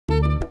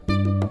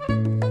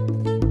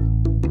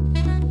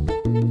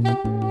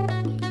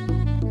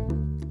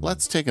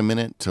let's take a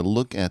minute to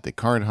look at the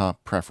Cardhop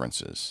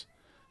preferences.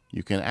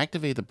 You can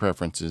activate the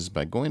preferences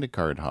by going to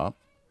Cardhop,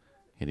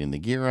 hitting the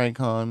gear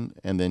icon,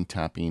 and then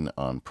tapping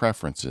on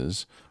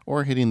Preferences,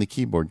 or hitting the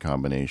keyboard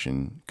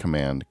combination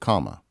Command,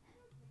 comma.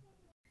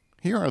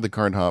 Here are the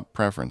Cardhop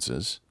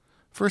preferences.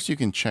 First, you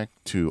can check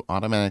to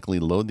automatically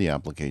load the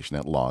application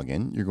at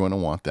login. You're going to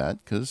want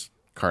that because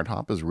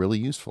Cardhop is really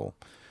useful.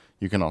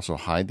 You can also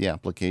hide the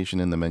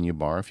application in the menu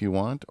bar if you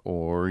want,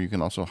 or you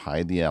can also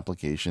hide the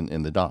application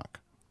in the dock.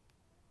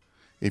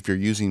 If you're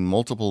using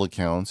multiple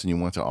accounts and you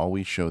want to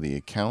always show the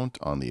account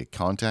on the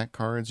contact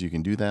cards, you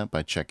can do that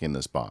by checking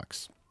this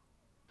box.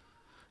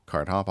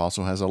 Cardhop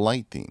also has a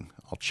light theme.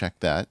 I'll check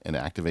that and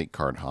activate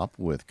Cardhop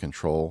with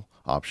Control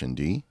Option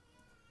D.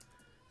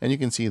 And you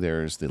can see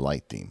there's the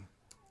light theme.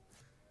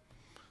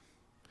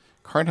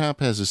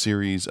 Cardhop has a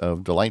series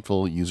of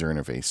delightful user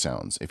interface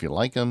sounds. If you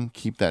like them,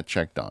 keep that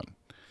checked on.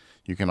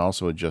 You can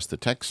also adjust the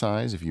text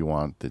size if you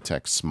want the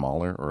text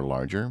smaller or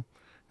larger.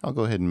 I'll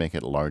go ahead and make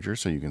it larger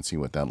so you can see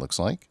what that looks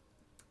like.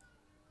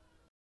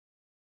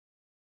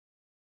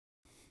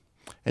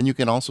 And you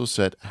can also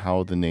set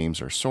how the names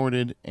are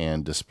sorted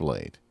and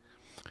displayed.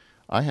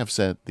 I have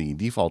set the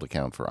default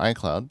account for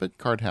iCloud, but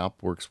Cardhop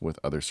works with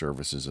other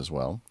services as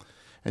well.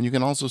 And you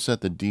can also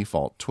set the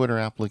default Twitter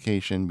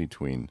application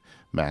between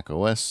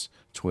macOS,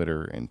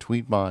 Twitter, and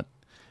Tweetbot,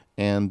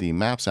 and the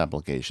Maps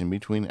application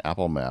between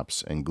Apple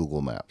Maps and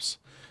Google Maps.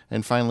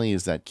 And finally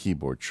is that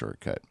keyboard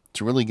shortcut.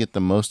 To really get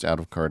the most out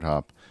of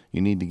Cardhop, you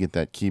need to get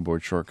that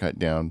keyboard shortcut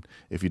down.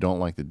 If you don't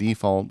like the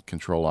default,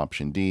 Control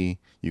Option D,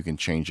 you can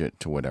change it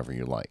to whatever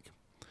you like.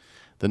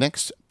 The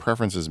next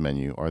Preferences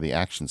menu are the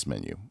Actions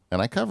menu,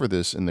 and I cover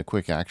this in the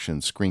Quick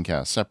Actions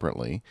screencast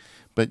separately,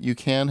 but you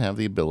can have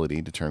the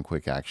ability to turn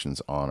Quick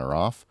Actions on or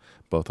off,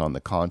 both on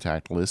the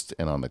contact list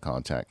and on the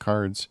contact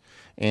cards,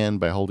 and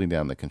by holding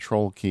down the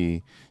Control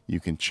key, you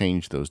can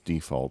change those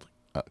default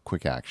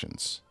Quick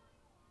Actions.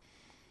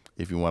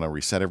 If you want to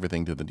reset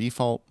everything to the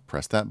default,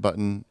 press that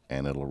button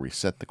and it'll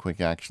reset the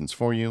Quick Actions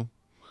for you.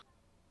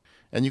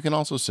 And you can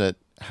also set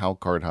how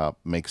Cardhop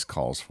makes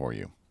calls for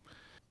you.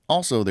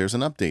 Also, there's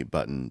an update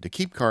button to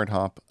keep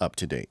Cardhop up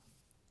to date.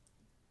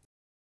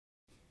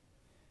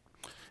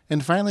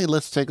 And finally,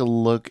 let's take a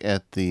look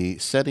at the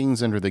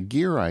settings under the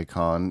gear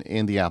icon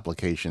in the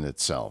application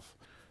itself.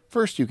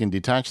 First, you can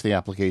detach the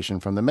application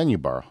from the menu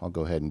bar. I'll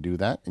go ahead and do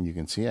that, and you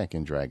can see I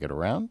can drag it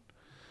around.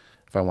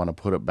 If I want to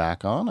put it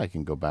back on, I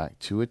can go back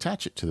to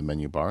attach it to the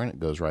menu bar, and it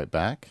goes right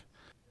back.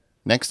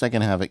 Next, I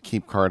can have it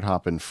keep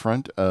Cardhop in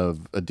front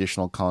of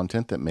additional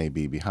content that may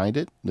be behind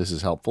it. This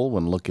is helpful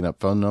when looking up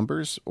phone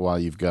numbers while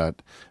you've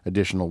got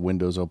additional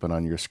windows open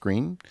on your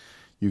screen.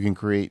 You can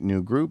create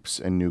new groups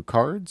and new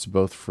cards,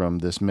 both from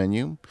this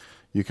menu.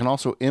 You can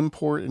also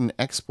import and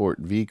export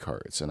V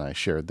cards, and I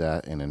shared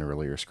that in an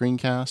earlier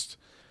screencast.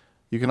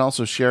 You can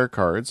also share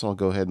cards. I'll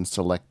go ahead and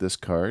select this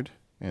card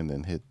and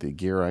then hit the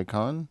gear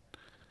icon.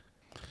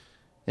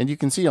 And you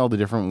can see all the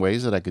different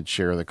ways that I could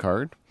share the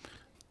card.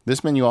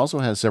 This menu also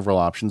has several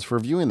options for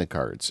viewing the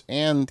cards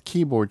and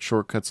keyboard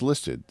shortcuts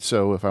listed.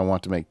 So if I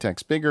want to make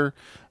text bigger,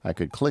 I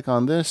could click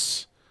on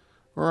this,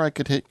 or I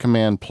could hit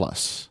Command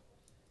plus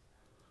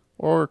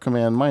or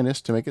Command minus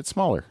to make it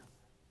smaller.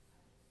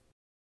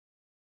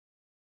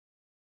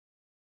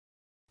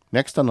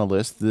 Next on the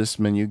list, this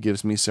menu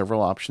gives me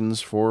several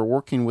options for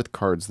working with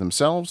cards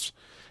themselves,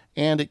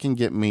 and it can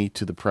get me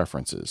to the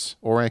preferences,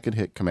 or I could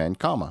hit Command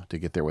comma to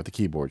get there with the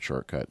keyboard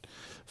shortcut.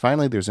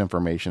 Finally, there's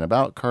information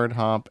about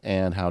Cardhop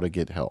and how to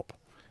get help.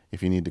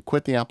 If you need to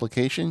quit the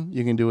application,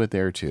 you can do it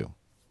there too.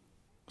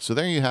 So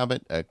there you have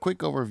it, a quick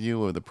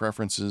overview of the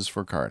preferences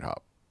for Cardhop.